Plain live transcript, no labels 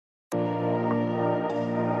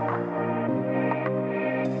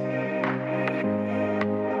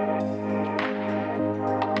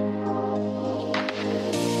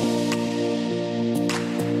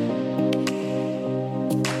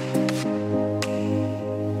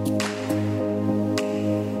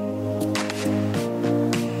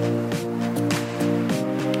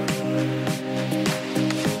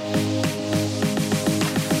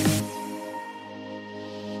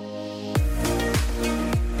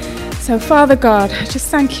So, Father God, I just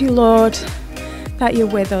thank you, Lord, that you're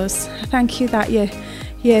with us. I thank you that you're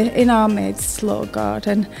in our midst, Lord God.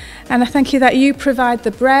 And I thank you that you provide the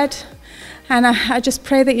bread. And I just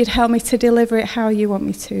pray that you'd help me to deliver it how you want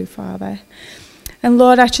me to, Father. And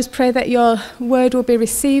Lord, I just pray that your word will be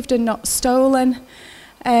received and not stolen.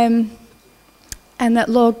 And that,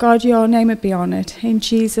 Lord God, your name would be honoured. In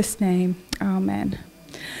Jesus' name, amen.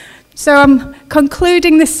 So I'm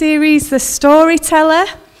concluding the series, The Storyteller.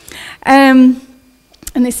 And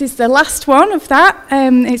this is the last one of that.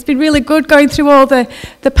 It's been really good going through all the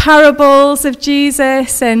parables of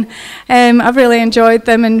Jesus, and I've really enjoyed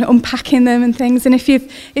them and unpacking them and things. And if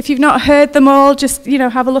you've not heard them all, just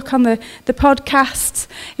have a look on the podcasts.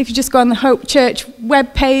 If you just go on the Hope Church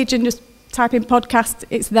webpage and just type in podcast,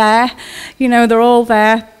 it's there. They're all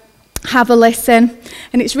there. Have a listen.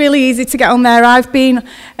 And it's really easy to get on there. I've been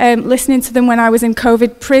listening to them when I was in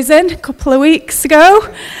COVID prison a couple of weeks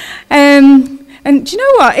ago. And do you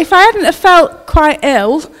know what? If I hadn't have felt quite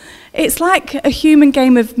ill, it's like a human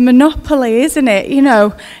game of Monopoly, isn't it?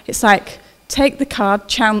 It's like, take the card,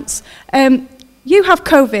 chance. You have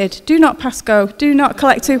COVID, do not pass go, do not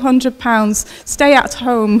collect £200, stay at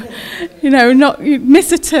home, not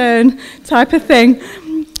miss a turn type of thing.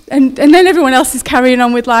 And then everyone else is carrying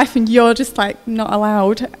on with life and you're just like not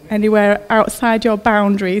allowed anywhere outside your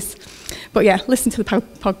boundaries. But yeah, listen to the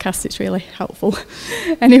podcast, it's really helpful.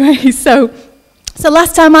 Anyway, so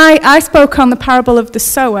last time I spoke on the parable of the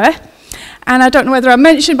sower, and I don't know whether I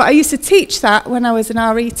mentioned, but I used to teach that when I was an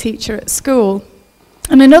RE teacher at school.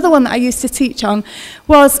 And another one that I used to teach on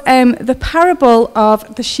was the parable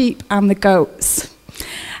of the sheep and the goats.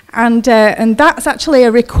 And that's actually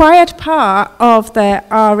a required part of the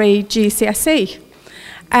RE GCSE.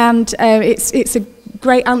 And it's a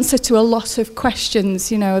great answer to a lot of questions,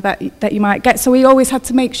 that you might get. So we always had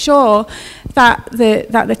to make sure that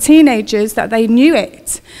the teenagers, that they knew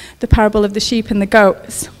it, the parable of the sheep and the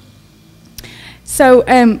goats. So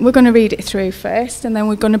we're going to read it through first, and then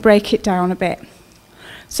we're going to break it down a bit.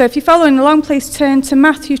 So if you're following along, please turn to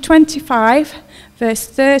Matthew 25, verse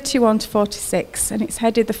 31 to 46, and it's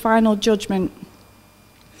headed The Final Judgment.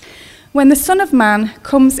 When the Son of Man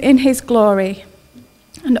comes in his glory,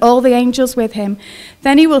 and all the angels with him,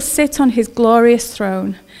 then he will sit on his glorious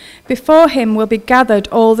throne. Before him will be gathered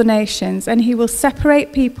all the nations, and he will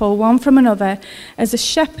separate people one from another, as a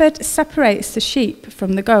shepherd separates the sheep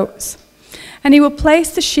from the goats. And he will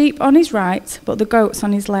place the sheep on his right, but the goats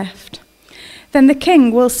on his left. Then the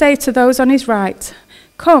king will say to those on his right,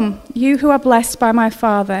 "Come, you who are blessed by my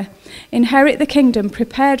Father, inherit the kingdom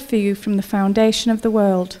prepared for you from the foundation of the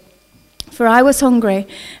world. For I was hungry,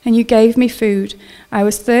 and you gave me food. I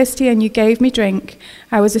was thirsty, and you gave me drink.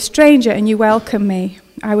 I was a stranger, and you welcomed me.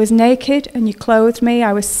 I was naked, and you clothed me.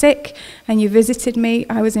 I was sick, and you visited me.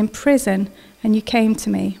 I was in prison, and you came to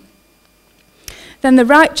me." Then the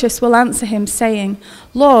righteous will answer him, saying,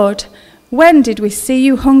 "Lord, when did we see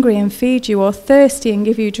you hungry and feed you, or thirsty and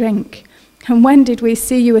give you drink? And when did we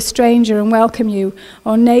see you a stranger and welcome you,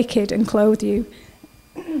 or naked and clothe you?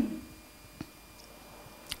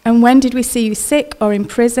 And when did we see you sick or in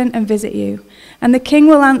prison and visit you?" And the king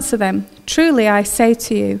will answer them, "Truly I say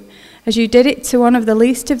to you, as you did it to one of the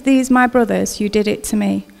least of these my brothers, you did it to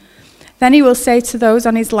me." Then he will say to those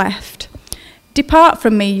on his left, "Depart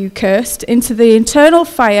from me, you cursed, into the eternal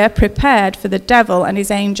fire prepared for the devil and his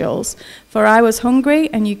angels. For I was hungry,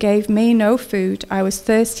 and you gave me no food. I was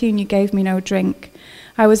thirsty, and you gave me no drink.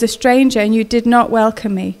 I was a stranger, and you did not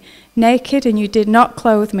welcome me. Naked, and you did not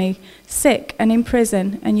clothe me. Sick and in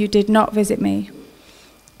prison, and you did not visit me."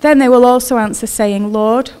 Then they will also answer, saying,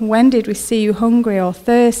 "Lord, when did we see you hungry or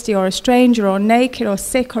thirsty or a stranger or naked or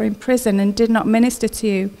sick or in prison and did not minister to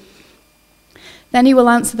you?" Then he will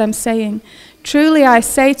answer them, saying, "Truly I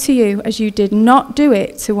say to you, as you did not do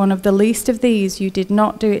it to one of the least of these, you did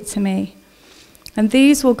not do it to me." And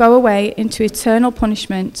these will go away into eternal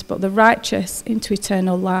punishment, but the righteous into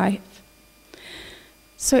eternal life.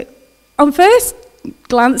 So on first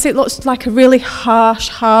glance, it looks like a really harsh,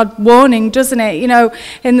 hard warning, doesn't it?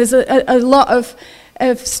 And there's a lot of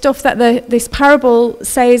stuff that this parable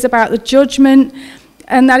says about the judgment,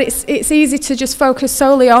 and that it's easy to just focus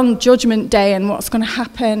solely on judgment day and what's going to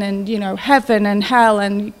happen, and heaven and hell,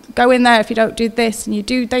 and go in there if you don't do this, and you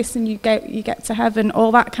do this, and you get to heaven,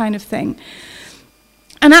 all that kind of thing.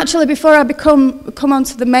 And actually, before I come on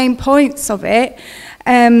to the main points of it,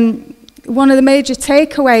 one of the major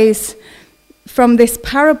takeaways from this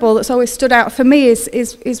parable that's always stood out for me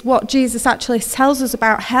is what Jesus actually tells us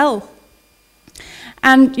about hell.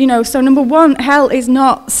 And, so number one, hell is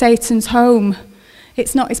not Satan's home.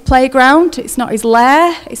 It's not his playground. It's not his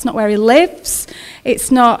lair. It's not where he lives.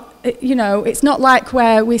 It's not it's not like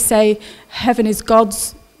where we say heaven is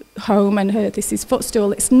God's home and earth is his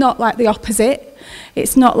footstool. It's not like the opposite.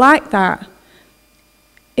 It's not like that.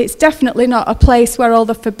 It's definitely not a place where all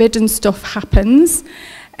the forbidden stuff happens.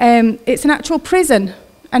 It's an actual prison,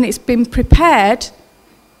 and it's been prepared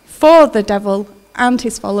for the devil and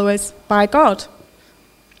his followers by God.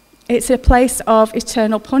 It's a place of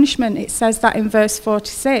eternal punishment. It says that in verse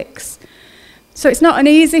 46. So it's not an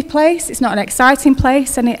easy place, it's not an exciting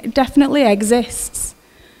place, and it definitely exists.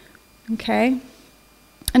 Okay?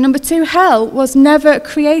 And number 2, hell was never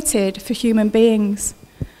created for human beings.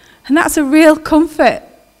 And that's a real comfort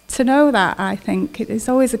to know that, I think. It is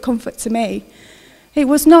always a comfort to me. It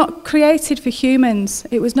was not created for humans.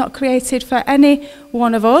 It was not created for any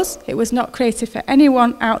one of us. It was not created for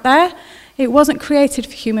anyone out there. It wasn't created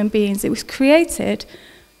for human beings. It was created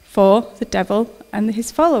for the devil and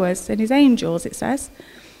his followers and his angels, it says.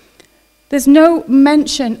 There's no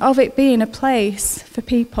mention of it being a place for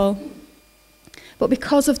people. But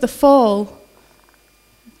because of the fall,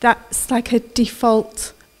 that's like a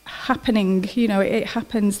default happening. It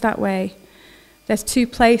happens that way. There's 2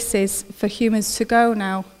 places for humans to go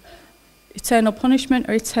now: eternal punishment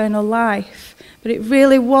or eternal life. But it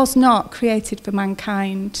really was not created for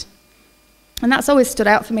mankind. And that's always stood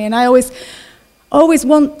out for me. And I always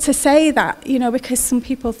want to say that, because some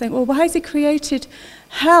people think, well, why has he created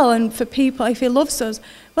hell and for people if he loves us?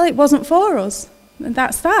 Well, it wasn't for us. And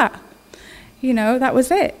that's that. That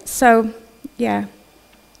was it. So, yeah.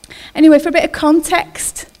 Anyway, for a bit of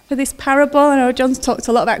context for this parable, I know John's talked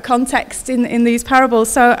a lot about context in these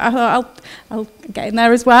parables, so I thought I'll get in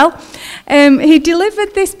there as well. He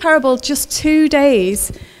delivered this parable just 2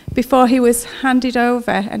 days before he was handed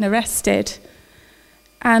over and arrested.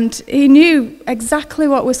 And he knew exactly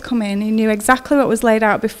what was coming. He knew exactly what was laid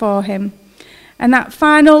out before him. And that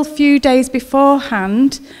final few days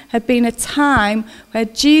beforehand had been a time where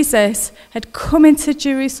Jesus had come into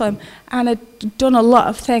Jerusalem and had done a lot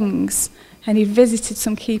of things. And he'd visited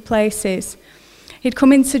some key places. He'd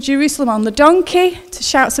come into Jerusalem on the donkey to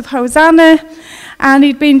shouts of Hosanna. And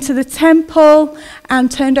he'd been to the temple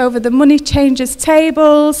and turned over the money changers'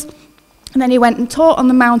 tables. And then he went and taught on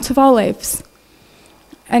the Mount of Olives.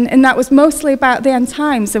 And that was mostly about the end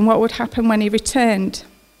times and what would happen when he returned.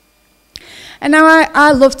 And now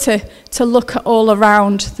I love to look at all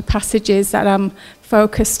around the passages that I'm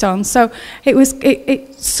focused on. So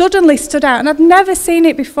it suddenly stood out, and I've never seen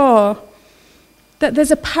it before, that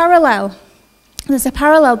there's a parallel. There's a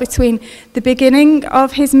parallel between the beginning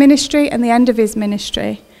of his ministry and the end of his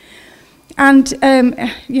ministry. And,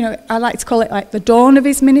 I like to call it like the dawn of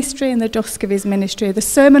his ministry and the dusk of his ministry, the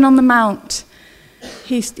Sermon on the Mount.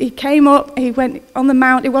 He came up, he went on the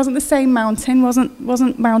mount. It wasn't the same mountain,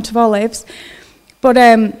 wasn't Mount of Olives. But,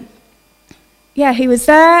 he was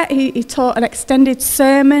there. He taught an extended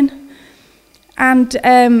sermon. And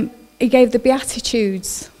he gave the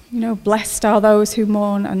Beatitudes. Blessed are those who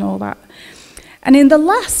mourn and all that. And in the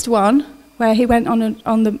last one, where he went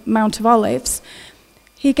on the Mount of Olives,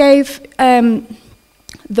 he gave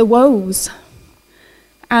the woes.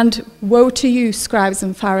 And woe to you, scribes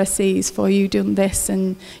and Pharisees, for you done this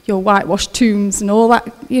and your whitewashed tombs and all that,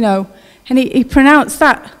 And he pronounced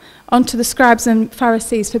that onto the scribes and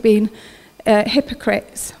Pharisees for being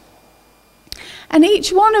hypocrites. And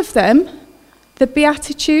each one of them, the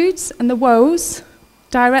Beatitudes and the woes,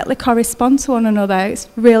 directly correspond to one another. It's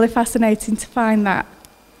really fascinating to find that.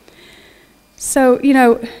 So,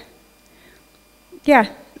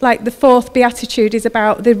 like the 4th Beatitude is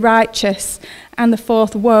about the righteous, and the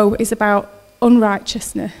 4th woe is about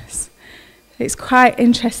unrighteousness. It's quite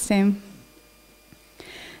interesting.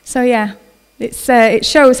 So it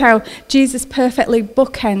shows how Jesus perfectly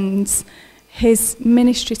bookends his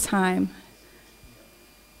ministry time.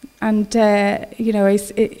 And,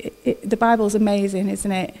 the Bible's amazing,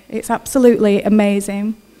 isn't it? It's absolutely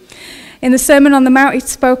amazing. In the Sermon on the Mount, he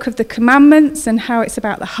spoke of the commandments and how it's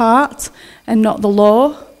about the heart and not the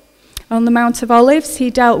law. On the Mount of Olives, he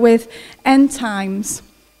dealt with end times.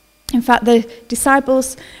 In fact, the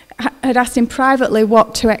disciples had asked him privately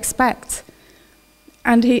what to expect.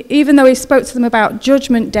 And even though he spoke to them about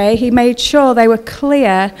Judgment Day, he made sure they were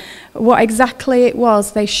clear what exactly it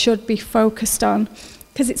was they should be focused on.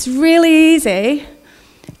 Because it's really easy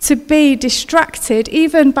to be distracted,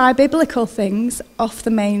 even by biblical things, off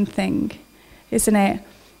the main thing, isn't it?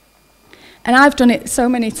 And I've done it so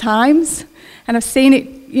many times, and I've seen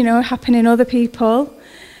it, happen in other people.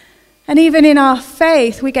 And even in our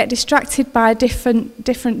faith, we get distracted by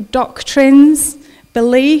different doctrines,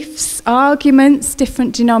 beliefs, arguments,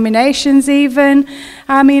 different denominations even.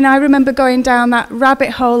 I mean, I remember going down that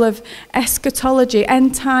rabbit hole of eschatology,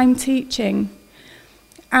 end-time teaching.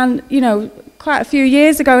 And, quite a few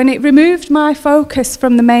years ago, and it removed my focus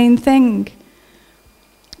from the main thing.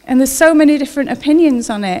 And there's so many different opinions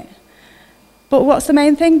on it. But what's the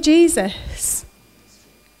main thing? Jesus.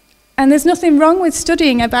 And there's nothing wrong with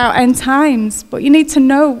studying about end times, but you need to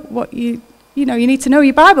know what you need to know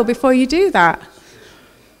your Bible before you do that.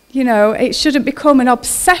 It shouldn't become an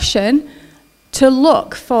obsession to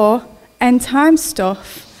look for end time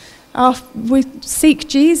stuff. We seek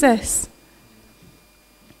Jesus.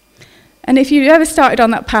 And if you ever started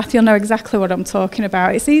on that path, you'll know exactly what I'm talking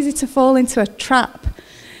about. It's easy to fall into a trap.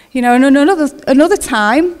 And another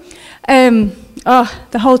time,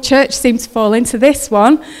 the whole church seemed to fall into this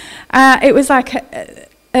one. It was like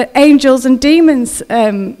an angels and demons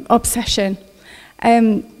obsession.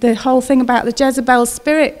 The whole thing about the Jezebel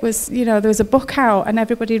spirit was, there was a book out and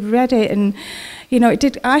everybody had read it, and,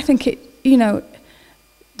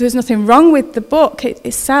 there's nothing wrong with the book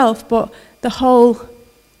itself, but the whole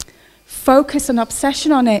focus and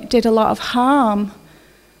obsession on it did a lot of harm.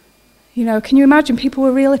 Can you imagine? People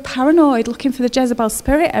were really paranoid, looking for the Jezebel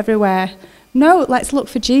spirit everywhere. No, let's look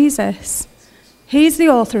for Jesus. He's the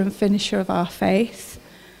author and finisher of our faith.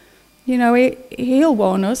 He'll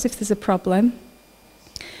warn us if there's a problem.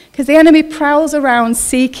 Because the enemy prowls around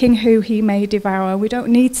seeking who he may devour. We don't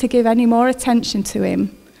need to give any more attention to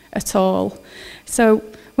him at all. So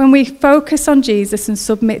when we focus on Jesus and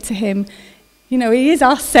submit to him, he is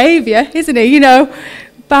our saviour, isn't he?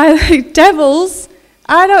 By the devils,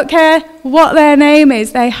 I don't care what their name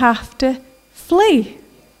is, they have to flee.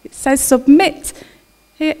 It says submit.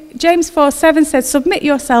 James 4:7 says, submit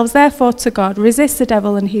yourselves therefore to God, resist the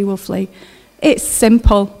devil and he will flee. It's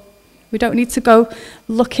simple. We don't need to go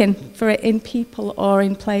looking for it in people or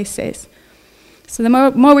in places. So the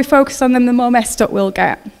more we focus on them, the more messed up we'll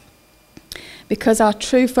get. Because our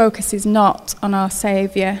true focus is not on our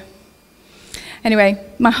Saviour. Anyway,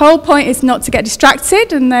 my whole point is not to get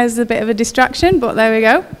distracted, and there's a bit of a distraction, but there we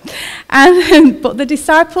go. But the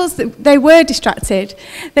disciples, they were distracted.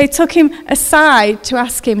 They took him aside to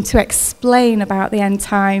ask him to explain about the end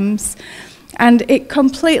times. And it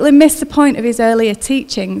completely missed the point of his earlier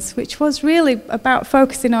teachings, which was really about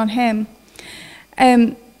focusing on him.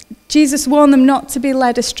 Jesus warned them not to be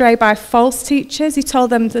led astray by false teachers. He told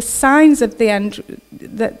them the signs of the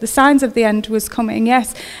end was coming,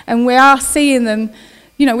 yes, and we are seeing them.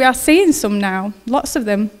 We are seeing some now, lots of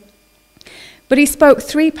them. But he spoke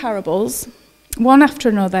 3 parables, one after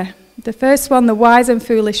another. The first one, the wise and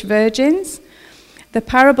foolish virgins, the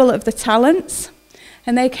parable of the talents,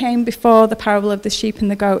 and they came before the parable of the sheep and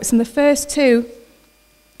the goats. And the first 2,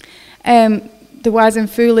 the wise and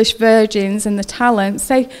foolish virgins and the talents,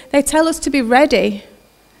 they tell us to be ready.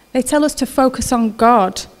 They tell us to focus on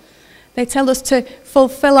God. They tell us to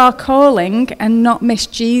fulfill our calling and not miss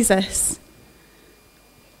Jesus.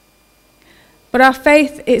 But our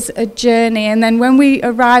faith is a journey, and then when we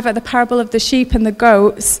arrive at the parable of the sheep and the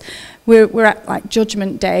goats, we're at like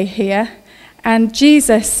Judgment Day here. And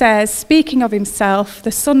Jesus says, speaking of himself,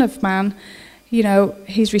 the Son of Man,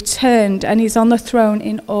 he's returned and he's on the throne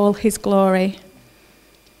in all his glory.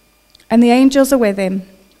 And the angels are with him.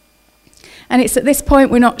 And it's at this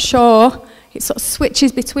point we're not sure. It sort of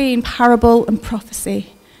switches between parable and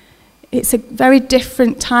prophecy. It's a very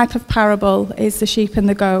different type of parable, is the sheep and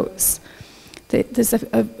the goats. There's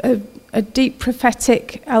a deep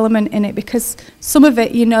prophetic element in it, because some of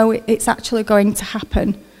it, it's actually going to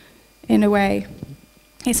happen. In a way,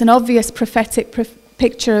 it's an obvious prophetic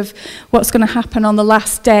picture of what's going to happen on the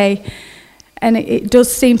last day, and it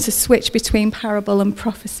does seem to switch between parable and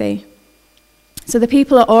prophecy. So the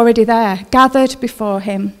people are already there, gathered before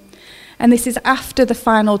him, and this is after the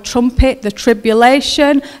final trumpet, the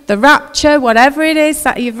tribulation, the rapture, whatever it is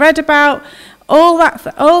that you've read about,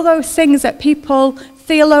 all those things that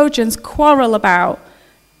theologians quarrel about.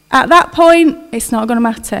 At that point, it's not going to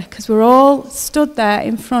matter, because we're all stood there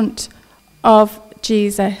in front of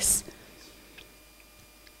Jesus.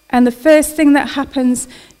 And the first thing that happens,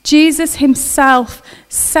 Jesus himself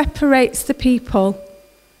separates the people.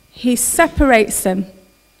 He separates them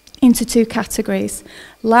into 2 categories.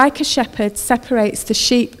 Like a shepherd separates the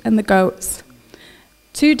sheep and the goats.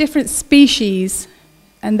 2 different species,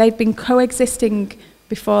 and they've been coexisting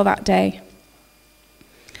before that day.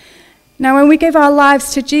 Now, when we give our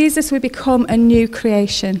lives to Jesus, we become a new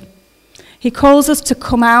creation. He calls us to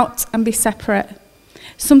come out and be separate.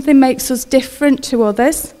 Something makes us different to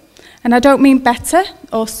others. And I don't mean better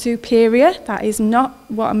or superior. That is not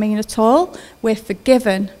what I mean at all. We're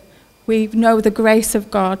forgiven. We know the grace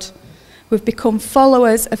of God. We've become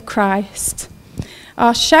followers of Christ.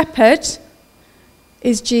 Our shepherd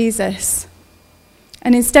is Jesus.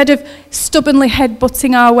 And instead of stubbornly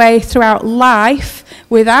headbutting our way throughout life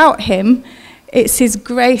without him, it's his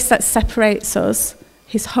grace that separates us.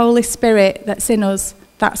 His Holy Spirit that's in us,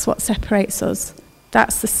 that's what separates us.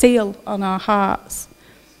 That's the seal on our hearts.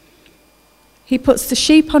 He puts the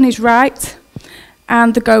sheep on his right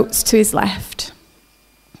and the goats to his left.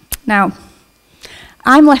 Now,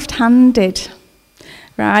 I'm left-handed,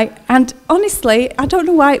 right? And honestly, I don't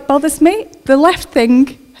know why it bothers me. The left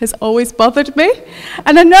thing has always bothered me.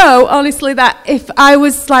 And I know, honestly, that if I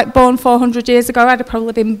was born 400 years ago, I'd have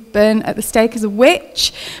probably been burnt at the stake as a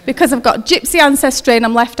witch, because I've got gypsy ancestry and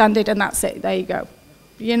I'm left-handed, and that's it. There you go.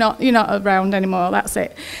 You're not around anymore, that's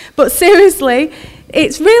it. But seriously,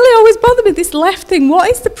 it's really always bothered me, this left thing. What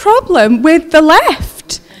is the problem with the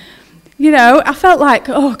left? I felt like,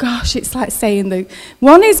 oh gosh, it's like saying that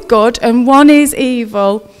one is good and one is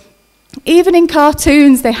evil. Even in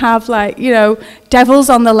cartoons, they have devils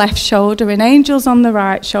on the left shoulder and angels on the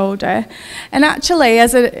right shoulder. And actually,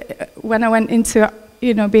 when I went into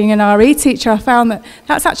being an RE teacher, I found that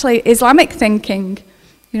that's actually Islamic thinking.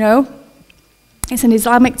 It's an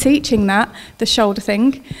Islamic teaching, the shoulder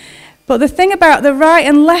thing. But the thing about the right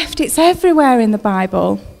and left, it's everywhere in the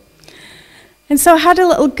Bible. And so I had a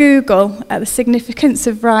little Google at the significance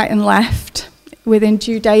of right and left within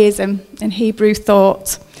Judaism and Hebrew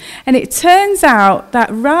thought. And it turns out that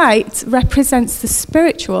right represents the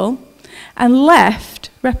spiritual and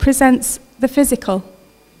left represents the physical.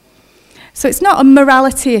 So it's not a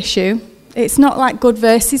morality issue. It's not like good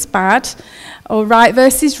versus bad or right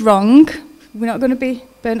versus wrong. We're not going to be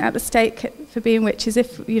burnt at the stake for being witches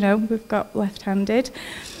if, we've got left-handed.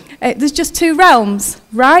 There's just two realms,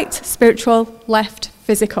 right, spiritual, left,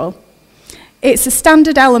 physical. It's a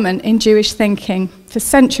standard element in Jewish thinking for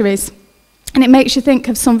centuries. And it makes you think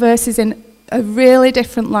of some verses in a really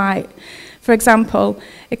different light. For example,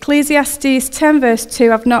 Ecclesiastes 10 verse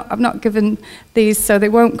 2, I've not given these so they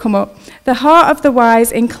won't come up. The heart of the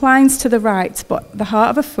wise inclines to the right, but the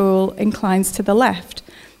heart of a fool inclines to the left.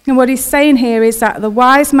 And what he's saying here is that the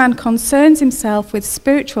wise man concerns himself with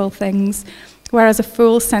spiritual things, whereas a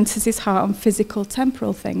fool centers his heart on physical,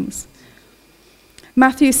 temporal things.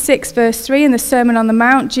 Matthew 6 verse 3 in the Sermon on the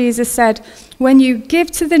Mount, Jesus said, "When you give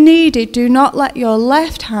to the needy, do not let your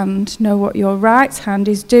left hand know what your right hand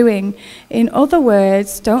is doing." In other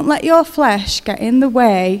words, don't let your flesh get in the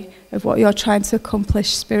way of what you're trying to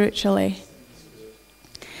accomplish spiritually.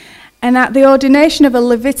 And at the ordination of a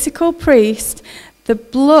Levitical priest, the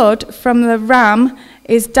blood from the ram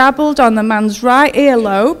is dabbled on the man's right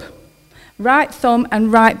earlobe, right thumb,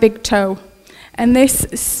 and right big toe. And this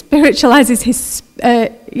symbolizes his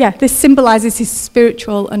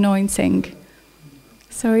spiritual anointing.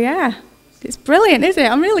 So it's brilliant, isn't it?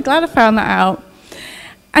 I'm really glad I found that out.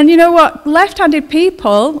 And you know what? Left-handed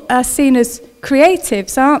people are seen as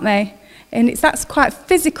creatives, aren't they? And that's quite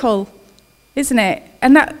physical, isn't it?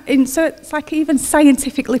 And so it's even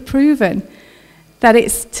scientifically proven that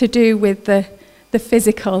it's to do with the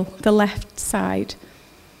physical, the left side.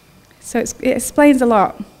 So it explains a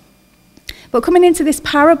lot. But coming into this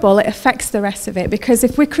parable, it affects the rest of it, because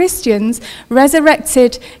if we're Christians,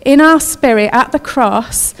 resurrected in our spirit at the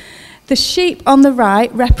cross, the sheep on the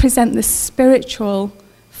right represent the spiritual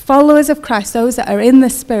followers of Christ, those that are in the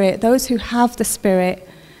Spirit, those who have the Spirit,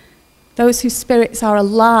 those whose spirits are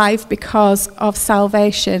alive because of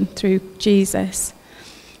salvation through Jesus.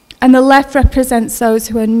 And the left represents those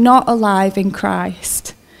who are not alive in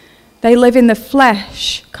Christ. They live in the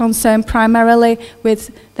flesh, concerned primarily with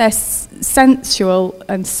their sensual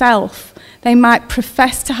and self. They might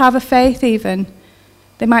profess to have a faith even.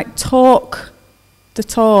 They might talk the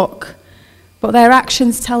talk, but their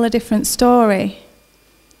actions tell a different story.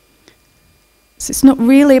 So it's not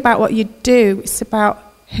really about what you do, it's about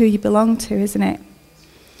who you belong to, isn't it?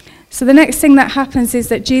 So the next thing that happens is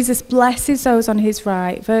that Jesus blesses those on his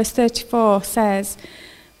right. Verse 34 says,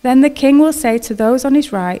 "Then the king will say to those on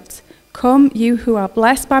his right, 'Come, you who are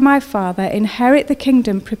blessed by my Father, inherit the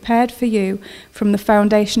kingdom prepared for you from the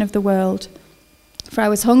foundation of the world. For I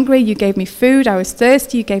was hungry, you gave me food. I was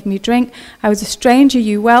thirsty, you gave me drink. I was a stranger,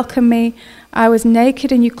 you welcomed me. I was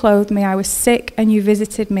naked and you clothed me. I was sick and you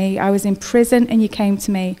visited me. I was in prison and you came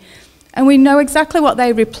to me.'" And we know exactly what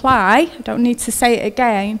they reply. I don't need to say it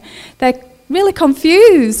again. They're really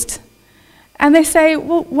confused. And they say,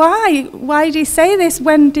 "Well, why? Why did he say this?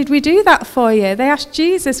 When did we do that for you?" They ask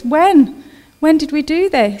Jesus, when? When did we do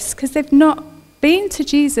this? Because they've not been to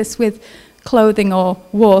Jesus with clothing or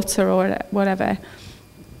water or whatever.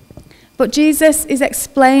 But Jesus is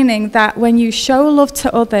explaining that when you show love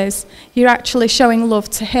to others, you're actually showing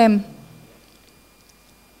love to him.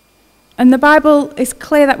 And the Bible is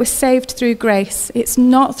clear that we're saved through grace. It's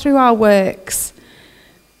not through our works,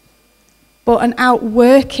 but an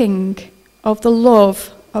outworking of the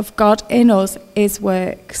love of God in us is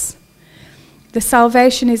works. The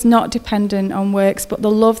salvation is not dependent on works, but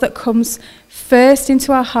the love that comes first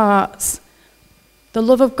into our hearts, the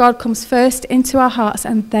love of God comes first into our hearts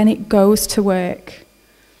and then it goes to work.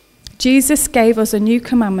 Jesus gave us a new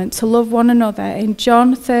commandment to love one another in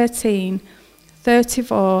John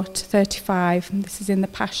 13:34-35. And this is in the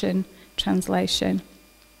Passion Translation.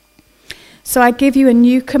 So I give you a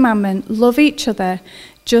new commandment, love each other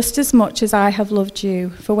just as much as I have loved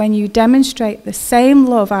you. For when you demonstrate the same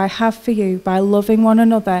love I have for you by loving one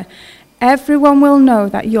another, everyone will know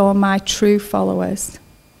that you're my true followers.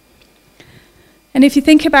 And if you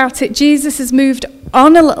think about it, Jesus has moved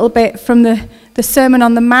on a little bit from the Sermon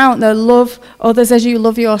on the Mount, the love others as you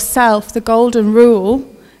love yourself, the golden rule,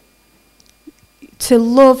 to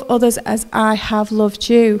love others as I have loved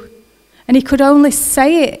you. And he could only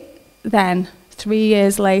say it then, 3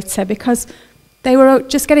 years later, because they were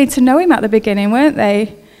just getting to know him at the beginning, weren't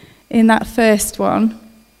they, in that first one?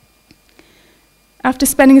 After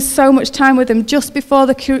spending so much time with him just before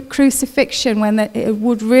the crucifixion, when it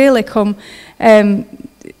would really come to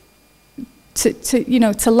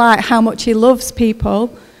light how much he loves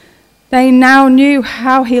people, they now knew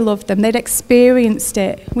how he loved them. They'd experienced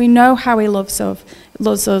it. We know how he loves us.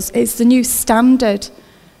 It's the new standard,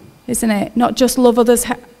 isn't it? Not just love others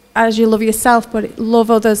as you love yourself, but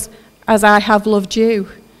love others as I have loved you.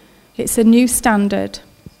 It's a new standard.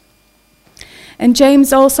 And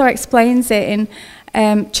James also explains it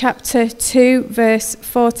in chapter 2, verse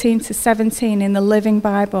 14-17 in the Living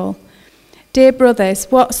Bible. Dear brothers,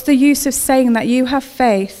 what's the use of saying that you have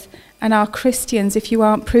faith and are Christians if you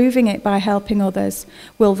aren't proving it by helping others?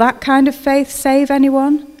 Will that kind of faith save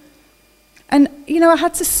anyone? And, I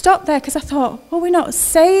had to stop there because I thought, well, we're not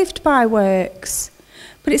saved by works.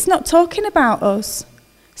 But it's not talking about us.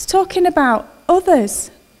 It's talking about others.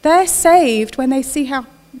 They're saved when they see how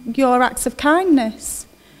your acts of kindness.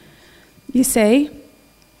 You see,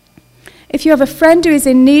 if you have a friend who is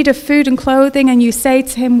in need of food and clothing and you say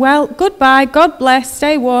to him, well, goodbye, God bless,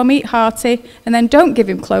 stay warm, eat hearty, and then don't give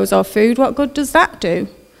him clothes or food, what good does that do?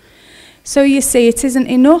 So you see, it isn't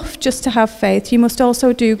enough just to have faith. You must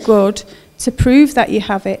also do good to prove that you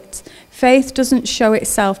have it. Faith doesn't show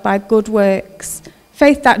itself by good works.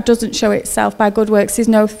 Faith that doesn't show itself by good works is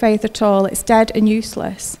no faith at all. It's dead and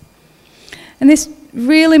useless. And this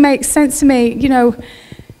really makes sense to me.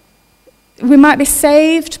 We might be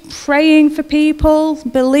saved, praying for people,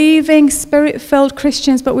 believing, spirit-filled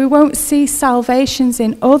Christians, but we won't see salvations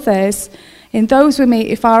in others, in those we meet,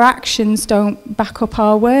 if our actions don't back up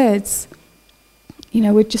our words.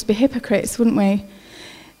 We'd just be hypocrites, wouldn't we?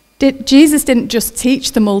 Jesus didn't just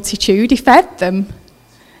teach the multitude, he fed them.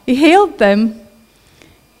 He healed them.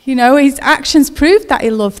 His actions proved that he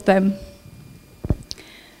loved them.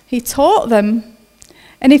 He taught them.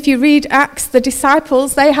 And if you read Acts, the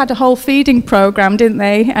disciples, they had a whole feeding program, didn't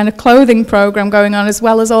they? And a clothing program going on, as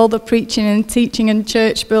well as all the preaching and teaching and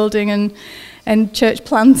church building and church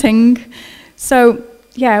planting. So,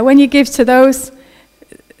 when you give to those,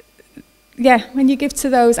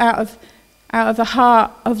 out of a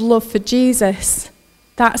heart of love for Jesus,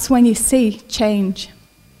 that's when you see change.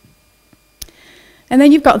 And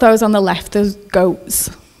then you've got those on the left, those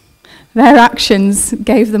goats. Their actions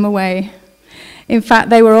gave them away. In fact,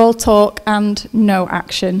 they were all talk and no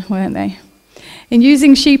action, weren't they? In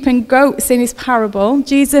using sheep and goats in his parable,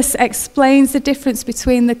 Jesus explains the difference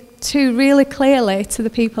between the two really clearly to the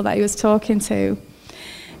people that he was talking to.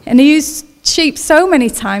 And he used sheep so many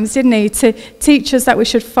times, didn't he, to teach us that we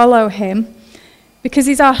should follow him, because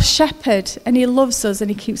he's our shepherd and he loves us and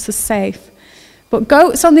he keeps us safe. But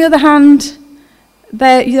goats, on the other hand,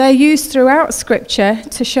 they're used throughout Scripture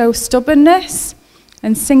to show stubbornness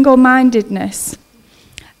and single-mindedness.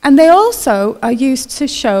 And they also are used to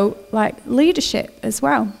show, leadership as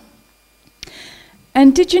well.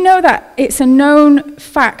 And did you know that it's a known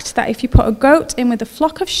fact that if you put a goat in with a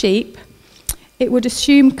flock of sheep, it would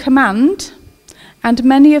assume command, and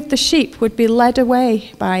many of the sheep would be led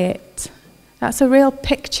away by it? That's a real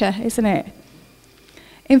picture, isn't it?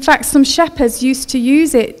 In fact, some shepherds used to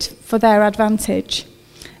use it for their advantage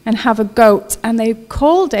and have a goat, and they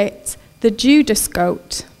called it the Judas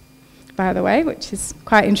goat, by the way, which is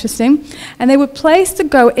quite interesting. And they would place the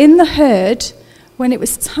goat in the herd when it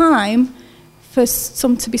was time for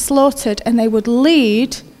some to be slaughtered, and they would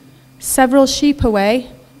lead several sheep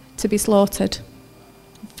away to be slaughtered.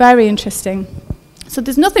 Very interesting. So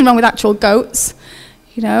there's nothing wrong with actual goats.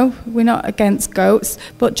 You know, we're not against goats,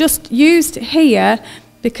 but just used here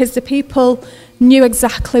because the people knew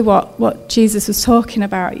exactly what Jesus was talking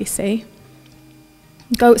about, you see.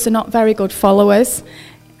 Goats are not very good followers,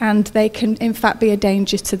 and they can, in fact, be a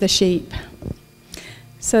danger to the sheep.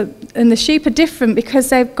 So, and the sheep are different because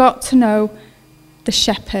they've got to know the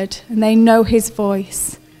shepherd, and they know his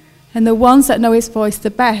voice. And the ones that know his voice the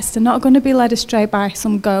best are not going to be led astray by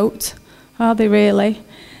some goat, are they really?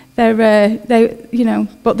 But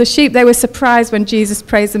the sheep, they were surprised when Jesus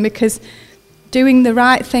praised them because doing the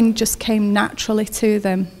right thing just came naturally to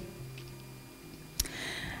them.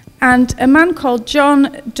 And a man called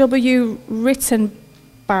John W.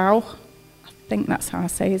 Rittenbaugh, I think that's how I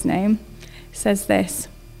say his name, says this: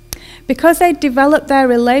 because they developed their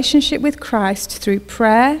relationship with Christ through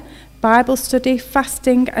prayer, Bible study,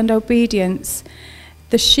 fasting, and obedience,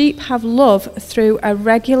 the sheep have love through a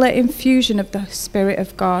regular infusion of the Spirit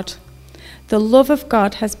of God. The love of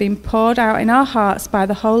God has been poured out in our hearts by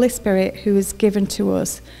the Holy Spirit who is given to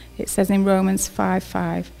us. It says in Romans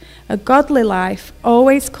 5:5. A godly life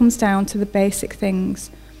always comes down to the basic things.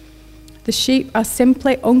 The sheep are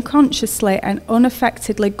simply unconsciously and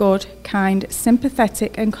unaffectedly good, kind,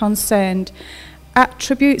 sympathetic, and concerned,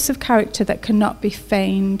 attributes of character that cannot be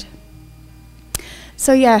feigned.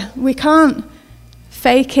 So yeah, we can't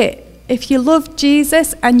fake it. If you love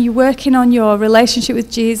Jesus and you're working on your relationship with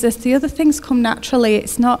Jesus, the other things come naturally.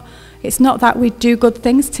 It's not that we do good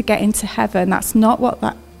things to get into heaven. That's not what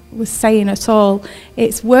that was saying at all.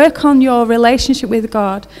 It's work on your relationship with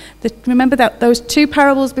God. Remember that those two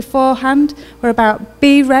parables beforehand were about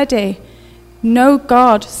be ready, know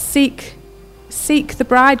God, seek the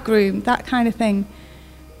bridegroom, that kind of thing.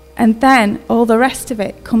 And then all the rest of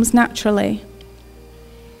it comes naturally.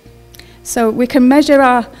 So we can measure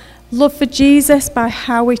our love for Jesus by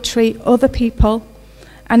how we treat other people.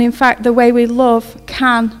 And in fact, the way we love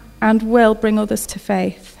can and will bring others to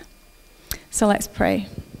faith. So let's pray.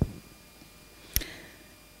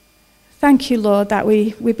 Thank you, Lord, that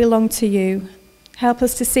we belong to you. Help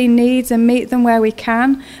us to see needs and meet them where we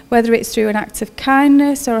can, whether it's through an act of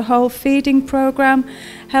kindness or a whole feeding program.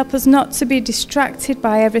 Help us not to be distracted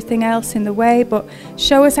by everything else in the way, but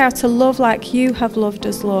show us how to love like you have loved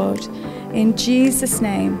us, Lord. In Jesus'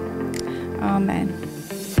 name, amen.